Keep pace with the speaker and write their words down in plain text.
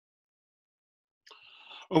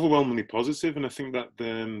Overwhelmingly positive, and I think that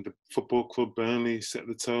the football club Burnley set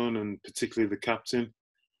the tone, and particularly the captain.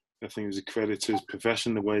 I think it was a credit to his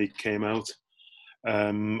profession the way he came out,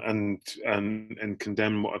 and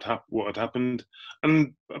condemn what had happened.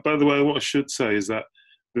 And by the way, what I should say is that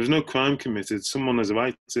there's no crime committed. Someone has a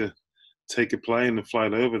right to take a plane and fly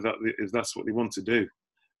it over if that's what they want to do.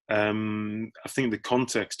 I think the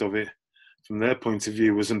context of it, from their point of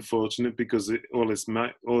view, was unfortunate because all it's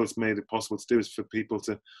made it possible to do is for people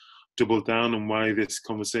to double down on why this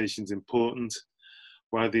conversation is important,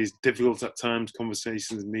 why these difficult at times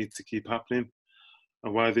conversations need to keep happening,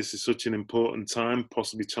 and why this is such an important time,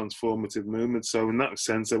 possibly transformative movement. So in that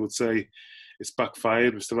sense, I would say it's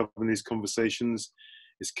backfired. We're still having these conversations.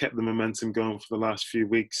 It's kept the momentum going for the last few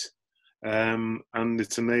weeks. And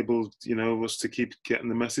it's enabled, us to keep getting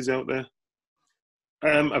the message out there.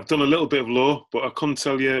 I've done a little bit of law, but I couldn't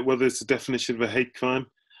tell you whether it's a definition of a hate crime.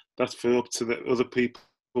 That's for up to the other people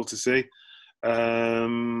to see.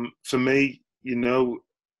 For me,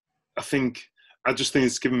 I just think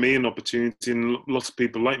it's given me an opportunity, and lots of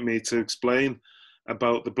people like me, to explain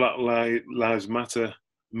about the Black Lives Matter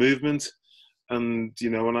movement. And,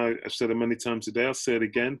 and I've said it many times today, I'll say it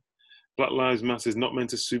again. Black Lives Matter is not meant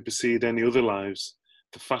to supersede any other lives.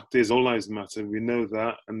 The fact is, all lives matter. We know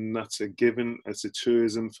that, and that's a given. It's a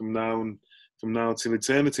truism from now till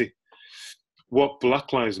eternity. What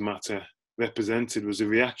Black Lives Matter represented was a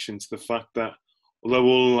reaction to the fact that, although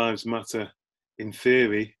all lives matter in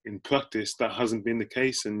theory, in practice, that hasn't been the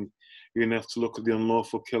case, and you're going to have to look at the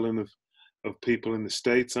unlawful killing of people in the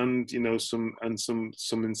States, and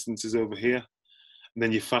some instances over here, and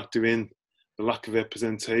then you factor in the lack of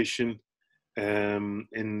representation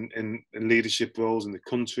in leadership roles in the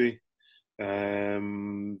country.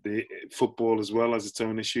 The football as well has its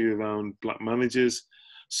own issue around black managers.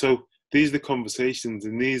 So these are the conversations,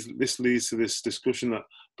 and this leads to this discussion that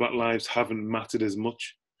black lives haven't mattered as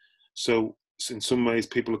much. So in some ways,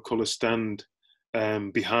 people of colour stand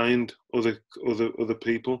behind other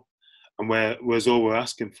people, and whereas all we're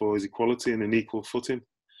asking for is equality and an equal footing.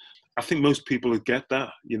 I think most people would get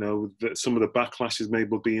that, that some of the backlash has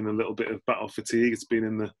maybe been a little bit of battle fatigue. It's been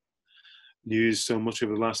in the news so much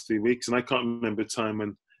over the last 3 weeks, and I can't remember a time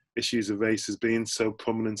when issues of race has been so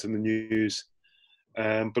prominent in the news.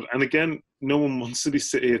 And again, no one wants to be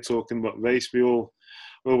sitting here talking about race. We all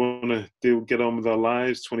want to get on with our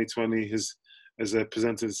lives. 2020 has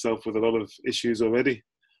presented itself with a lot of issues already,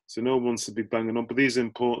 so no one wants to be banging on. But these are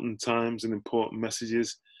important times and important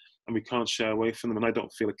messages, and we can't shy away from them. And I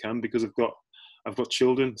don't feel I can, because I've got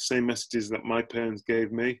children. Same messages that my parents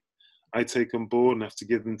gave me, I take on board and have to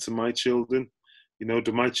give them to my children.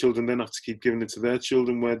 Do my children then have to keep giving it to their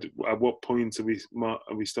children? At what point are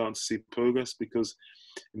we starting to see progress? Because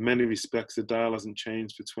in many respects, the dial hasn't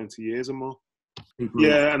changed for 20 years or more.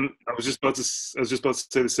 Yeah, and I was just about to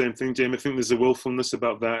say the same thing, Jamie. I think there's a willfulness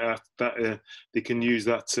about that they can use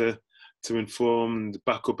that to inform and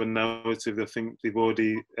back up a narrative I think they've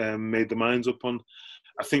already made their minds up on.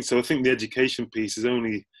 I think so. I think the education piece is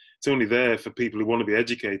only there for people who want to be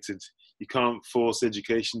educated. You can't force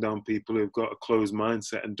education down people who've got a closed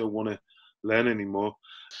mindset and don't want to learn anymore.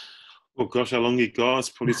 Oh gosh, how long you got? It's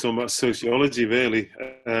probably talking about sociology, really.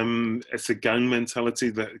 It's a gang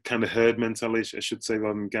mentality, that kind of herd mentality, I should say,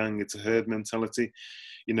 rather than gang. It's a herd mentality.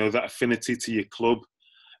 That affinity to your club,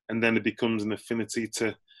 and then it becomes an affinity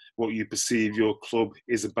to what you perceive your club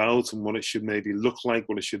is about and what it should maybe look like,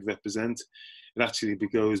 what it should represent. It actually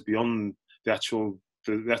goes beyond the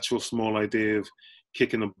actual small idea of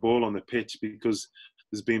kicking a ball on the pitch, because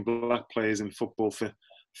there's been black players in football for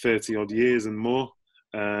 30 odd years and more.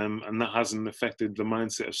 And that hasn't affected the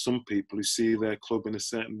mindset of some people who see their club in a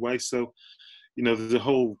certain way. So, there's a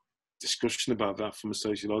whole discussion about that from a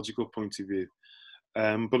sociological point of view.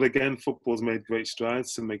 But again, football's made great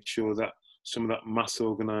strides to make sure that some of that mass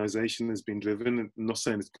organisation has been driven. I'm not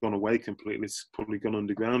saying it's gone away completely, it's probably gone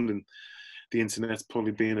underground, and the internet's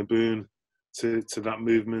probably been a boon to that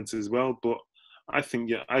movement as well. But I think,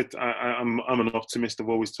 yeah, I'm an optimist. I've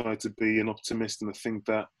always tried to be an optimist, and I think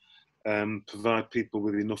that provide people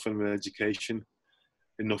with enough of an education,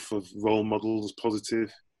 enough of role models,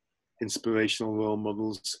 positive, inspirational role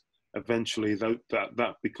models, eventually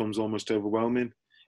that becomes almost overwhelming.